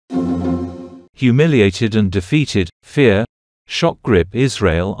Humiliated and defeated, fear, shock grip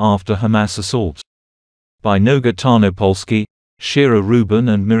Israel after Hamas assault. By Noga Tarnopolsky, Shira, Rubin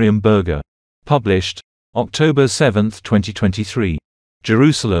and Miriam. Berger. Published, October 7, 2023.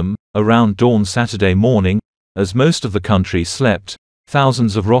 Jerusalem, around dawn Saturday morning, as most of the country slept,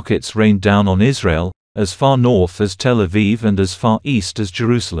 thousands of rockets rained down on Israel, as far north as Tel Aviv and as far east as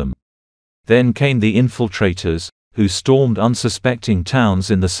Jerusalem. Then came the infiltrators, who stormed unsuspecting towns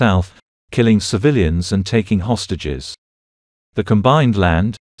in the south, killing civilians and taking hostages. The combined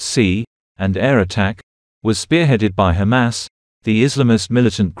land, sea, and air attack was spearheaded by Hamas, the Islamist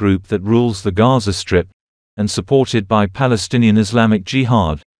militant group that rules the Gaza Strip, and supported by Palestinian Islamic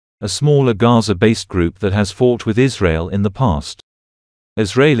Jihad, a smaller Gaza-based group that has fought with Israel in the past.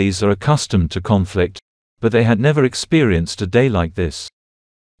 Israelis are accustomed to conflict, but they had never experienced a day like this.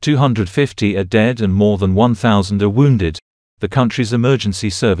 250 are dead and more than 1,000 are wounded, the country's emergency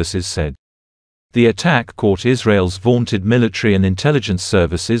services said. The attack caught Israel's vaunted military and intelligence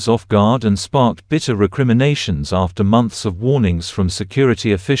services off guard and sparked bitter recriminations after months of warnings from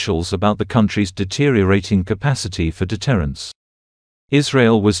security officials about the country's deteriorating capacity for deterrence.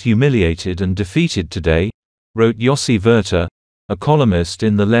 Israel was humiliated and defeated today, wrote Yossi Verter, a columnist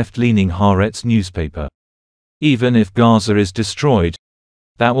in the left-leaning Haaretz newspaper. Even if Gaza is destroyed,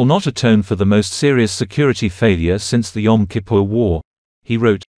 that will not atone for the most serious security failure since the Yom Kippur War, he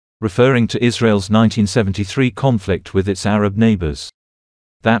wrote, referring to Israel's 1973 conflict with its Arab neighbors.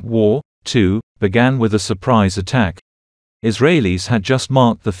 That war, too, began with a surprise attack. Israelis had just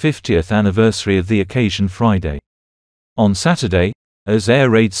marked the 50th anniversary of the occasion Friday. On Saturday, as air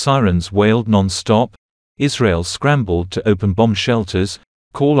raid sirens wailed non-stop, Israel scrambled to open bomb shelters,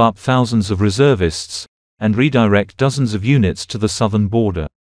 call up thousands of reservists, and redirect dozens of units to the southern border.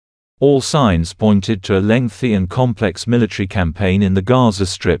 All signs pointed to a lengthy and complex military campaign in the Gaza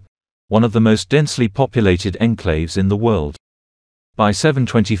Strip, one of the most densely populated enclaves in the world. By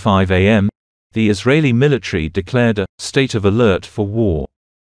 7:25 a.m., the Israeli military declared a state of alert for war.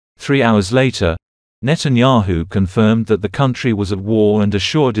 3 hours later, Netanyahu confirmed that the country was at war and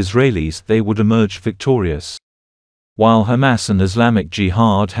assured Israelis they would emerge victorious. While Hamas and Islamic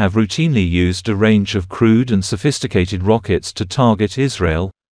Jihad have routinely used a range of crude and sophisticated rockets to target Israel,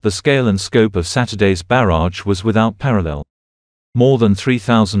 the scale and scope of Saturday's barrage was without parallel. More than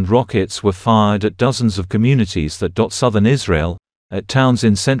 3,000 rockets were fired at dozens of communities that dot southern Israel, at towns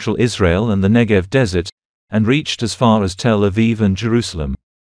in central Israel and the Negev desert, and reached as far as Tel Aviv and Jerusalem.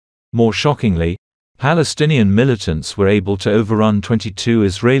 More shockingly, Palestinian militants were able to overrun 22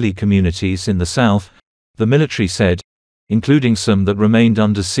 Israeli communities in the south, the military said, including some that remained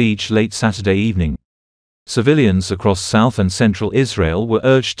under siege late Saturday evening. Civilians across south and central Israel were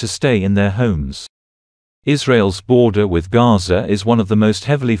urged to stay in their homes. Israel's border with Gaza is one of the most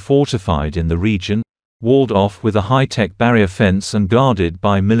heavily fortified in the region, walled off with a high-tech barrier fence and guarded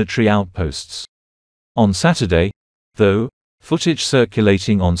by military outposts. On Saturday, though, footage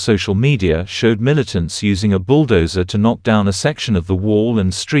circulating on social media showed militants using a bulldozer to knock down a section of the wall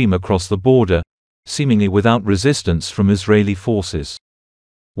and stream across the border, seemingly without resistance from Israeli forces.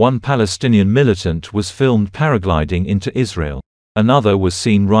 One Palestinian militant was filmed paragliding into Israel. Another was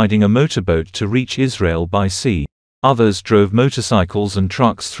seen riding a motorboat to reach Israel by sea. Others drove motorcycles and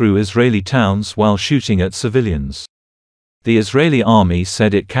trucks through Israeli towns while shooting at civilians. The Israeli army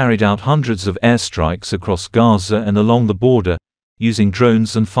said it carried out hundreds of airstrikes across Gaza and along the border, using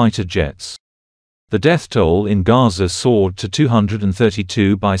drones and fighter jets. The death toll in Gaza soared to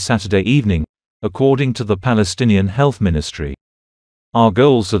 232 by Saturday evening, according to the Palestinian Health Ministry. Our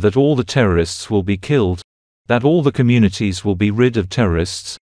goals are that all the terrorists will be killed, that all the communities will be rid of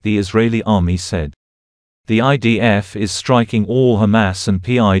terrorists, the Israeli army said. The IDF is striking all Hamas and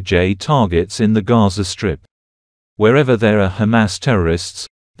PIJ targets in the Gaza Strip. Wherever there are Hamas terrorists,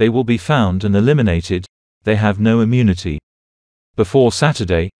 they will be found and eliminated, they have no immunity. Before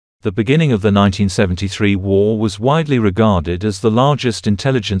Saturday, the beginning of the 1973 war was widely regarded as the largest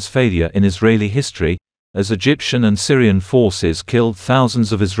intelligence failure in Israeli history, as Egyptian and Syrian forces killed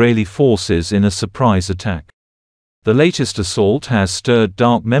thousands of Israeli forces in a surprise attack. The latest assault has stirred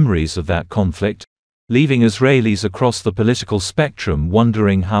dark memories of that conflict, leaving Israelis across the political spectrum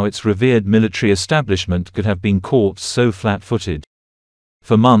wondering how its revered military establishment could have been caught so flat-footed.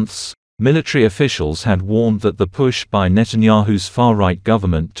 For months, military officials had warned that the push by Netanyahu's far-right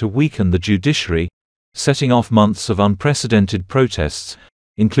government to weaken the judiciary, setting off months of unprecedented protests,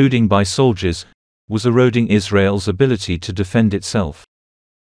 including by soldiers, was eroding Israel's ability to defend itself.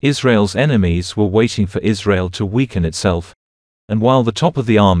 Israel's enemies were waiting for Israel to weaken itself, and while the top of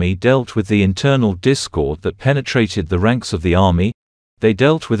the army dealt with the internal discord that penetrated the ranks of the army, They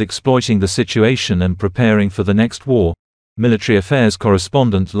dealt with exploiting the situation and preparing for the next war, military affairs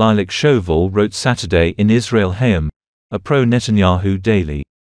correspondent Lilac Chauvel wrote Saturday in Israel Hayom, a pro-Netanyahu daily.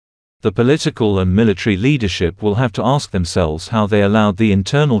 The political and military leadership will have to ask themselves how they allowed the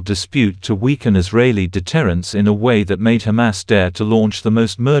internal dispute to weaken Israeli deterrence in a way that made Hamas dare to launch the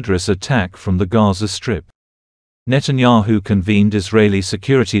most murderous attack from the Gaza Strip. Netanyahu convened Israeli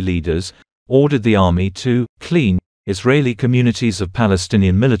security leaders, ordered the army to clean Israeli communities of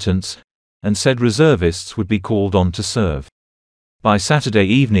Palestinian militants, and said reservists would be called on to serve. By Saturday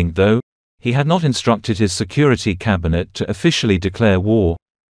evening, though, he had not instructed his security cabinet to officially declare war,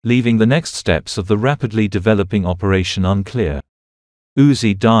 leaving the next steps of the rapidly developing operation unclear.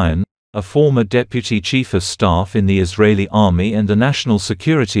 Uzi Dayan, a former deputy chief of staff in the Israeli army and a national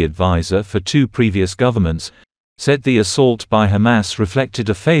security advisor for two previous governments, said the assault by Hamas reflected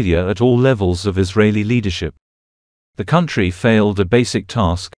a failure at all levels of Israeli leadership. The country failed a basic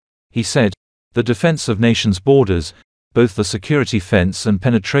task, he said, the defense of nations' borders, both the security fence and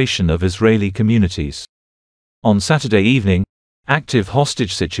penetration of Israeli communities. On Saturday evening, active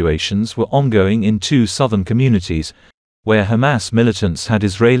hostage situations were ongoing in two southern communities, where Hamas militants had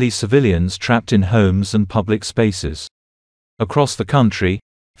Israeli civilians trapped in homes and public spaces. Across the country,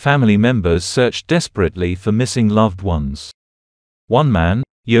 family members searched desperately for missing loved ones. One man,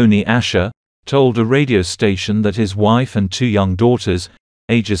 Yoni Asher, told a radio station that his wife and two young daughters,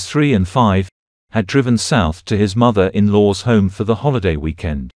 ages 3 and 5, had driven south to his mother-in-law's home for the holiday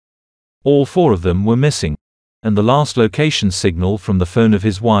weekend. All 4 of them were missing, and the last location signal from the phone of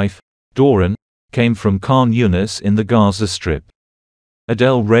his wife, Doron, came from Khan Yunis in the Gaza Strip.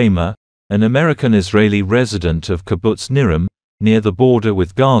 Adele Raymer, an American-Israeli resident of Kibbutz Niram, near the border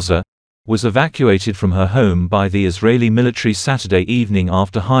with Gaza, was evacuated from her home by the Israeli military Saturday evening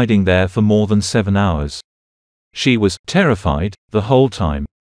after hiding there for more than 7 hours. She was terrified the whole time,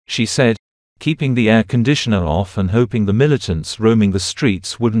 she said, keeping the air conditioner off and hoping the militants roaming the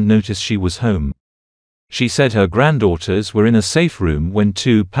streets wouldn't notice she was home. She said her granddaughters were in a safe room when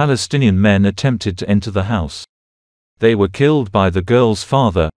 2 Palestinian men attempted to enter the house. They were killed by the girl's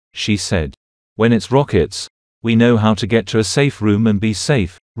father, she said. When it's rockets, we know how to get to a safe room and be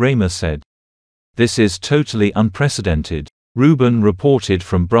safe, Raymer said. This is totally unprecedented, Rubin reported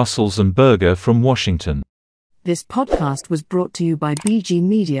from Brussels and Berger from Washington. This podcast was brought to you by BG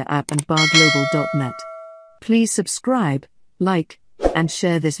Media App and barglobal.net. Please subscribe, like, and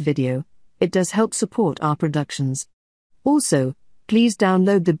share this video. It does help support our productions. Also, please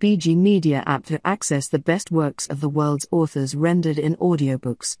download the BG Media app to access the best works of the world's authors rendered in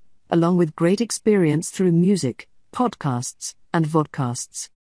audiobooks, along with great experience through music, podcasts, and vodcasts.